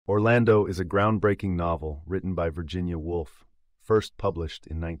Orlando is a groundbreaking novel written by Virginia Woolf, first published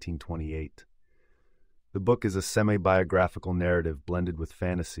in 1928. The book is a semi-biographical narrative blended with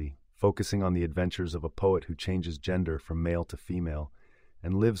fantasy, focusing on the adventures of a poet who changes gender from male to female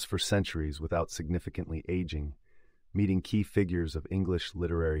and lives for centuries without significantly aging, meeting key figures of English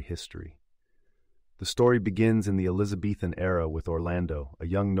literary history. The story begins in the Elizabethan era with Orlando, a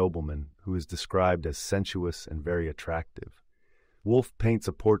young nobleman who is described as sensuous and very attractive. Woolf paints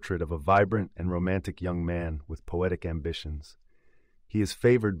a portrait of a vibrant and romantic young man with poetic ambitions. He is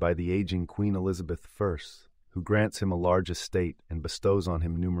favored by the aging Queen Elizabeth I, who grants him a large estate and bestows on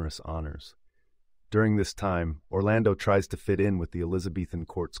him numerous honors. During this time, Orlando tries to fit in with the Elizabethan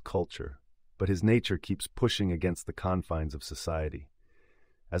court's culture, but his nature keeps pushing against the confines of society.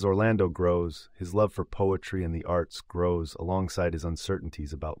 As Orlando grows, his love for poetry and the arts grows alongside his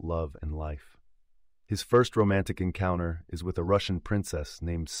uncertainties about love and life. His first romantic encounter is with a Russian princess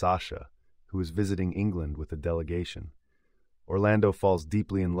named Sasha, who is visiting England with a delegation. Orlando falls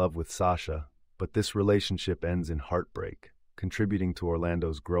deeply in love with Sasha, but this relationship ends in heartbreak, contributing to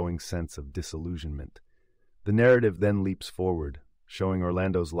Orlando's growing sense of disillusionment. The narrative then leaps forward, showing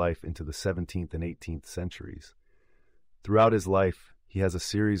Orlando's life into the 17th and 18th centuries. Throughout his life, he has a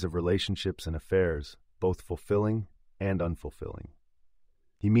series of relationships and affairs, both fulfilling and unfulfilling.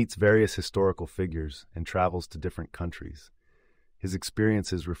 He meets various historical figures and travels to different countries. His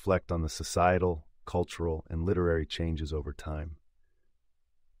experiences reflect on the societal, cultural, and literary changes over time.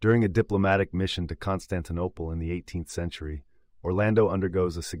 During a diplomatic mission to Constantinople in the 18th century, Orlando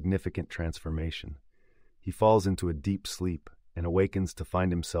undergoes a significant transformation. He falls into a deep sleep and awakens to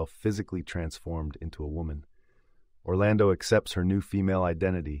find himself physically transformed into a woman. Orlando accepts her new female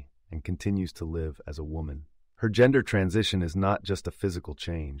identity and continues to live as a woman. Her gender transition is not just a physical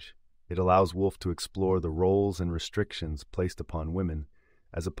change. It allows Woolf to explore the roles and restrictions placed upon women,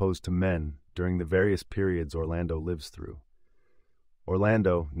 as opposed to men, during the various periods Orlando lives through.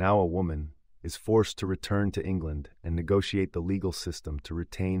 Orlando, now a woman, is forced to return to England and negotiate the legal system to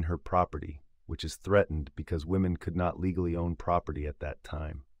retain her property, which is threatened because women could not legally own property at that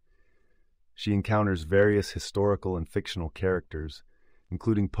time. She encounters various historical and fictional characters,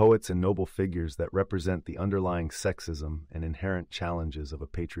 including poets and noble figures that represent the underlying sexism and inherent challenges of a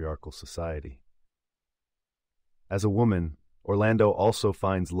patriarchal society. As a woman, Orlando also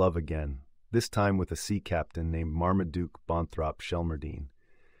finds love again, this time with a sea captain named Marmaduke Bonthrop Shelmerdine.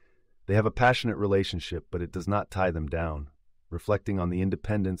 They have a passionate relationship, but it does not tie them down, reflecting on the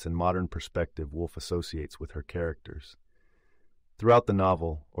independence and modern perspective Woolf associates with her characters. Throughout the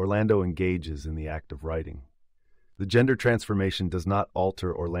novel, Orlando engages in the act of writing. The gender transformation does not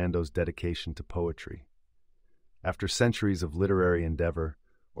alter Orlando's dedication to poetry. After centuries of literary endeavor,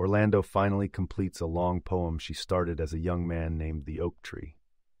 Orlando finally completes a long poem she started as a young man named The Oak Tree.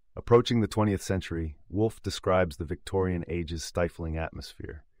 Approaching the 20th century, Woolf describes the Victorian age's stifling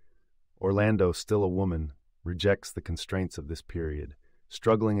atmosphere. Orlando, still a woman, rejects the constraints of this period,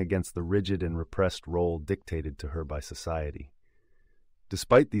 struggling against the rigid and repressed role dictated to her by society.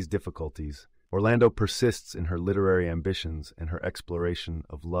 Despite these difficulties, Orlando persists in her literary ambitions and her exploration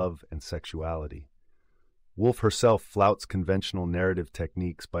of love and sexuality. Woolf herself flouts conventional narrative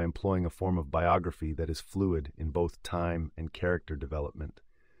techniques by employing a form of biography that is fluid in both time and character development.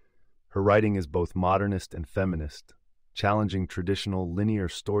 Her writing is both modernist and feminist, challenging traditional linear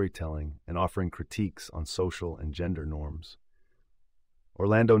storytelling and offering critiques on social and gender norms.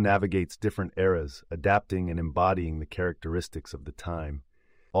 Orlando navigates different eras, adapting and embodying the characteristics of the time,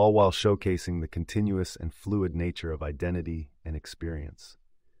 all while showcasing the continuous and fluid nature of identity and experience.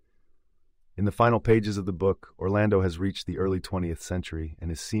 In the final pages of the book, Orlando has reached the early 20th century and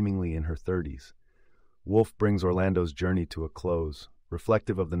is seemingly in her 30s. Woolf brings Orlando's journey to a close,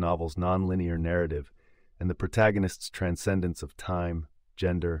 reflective of the novel's non-linear narrative and the protagonist's transcendence of time,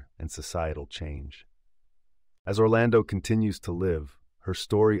 gender, and societal change. As Orlando continues to live, her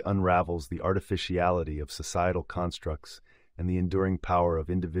story unravels the artificiality of societal constructs and the enduring power of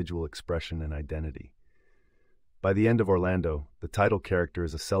individual expression and identity. By the end of Orlando, the title character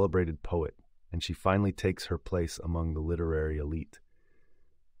is a celebrated poet, and she finally takes her place among the literary elite.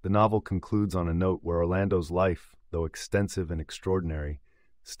 The novel concludes on a note where Orlando's life, though extensive and extraordinary,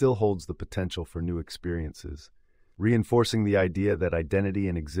 still holds the potential for new experiences, reinforcing the idea that identity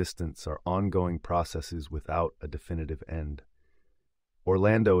and existence are ongoing processes without a definitive end.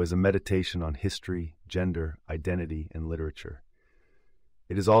 Orlando is a meditation on history, gender, identity, and literature.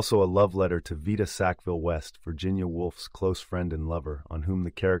 It is also a love letter to Vita Sackville West, Virginia Woolf's close friend and lover, on whom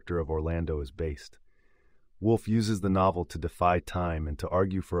the character of Orlando is based. Woolf uses the novel to defy time and to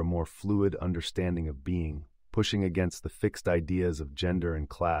argue for a more fluid understanding of being, pushing against the fixed ideas of gender and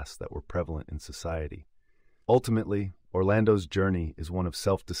class that were prevalent in society. Ultimately, Orlando's journey is one of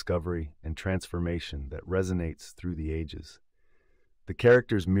self-discovery and transformation that resonates through the ages. The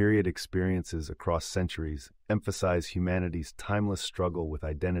character's myriad experiences across centuries emphasize humanity's timeless struggle with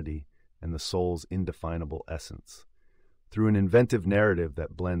identity and the soul's indefinable essence. Through an inventive narrative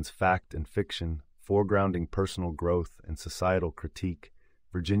that blends fact and fiction, foregrounding personal growth and societal critique,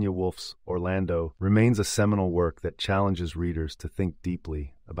 Virginia Woolf's Orlando remains a seminal work that challenges readers to think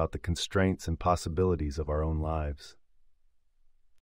deeply about the constraints and possibilities of our own lives.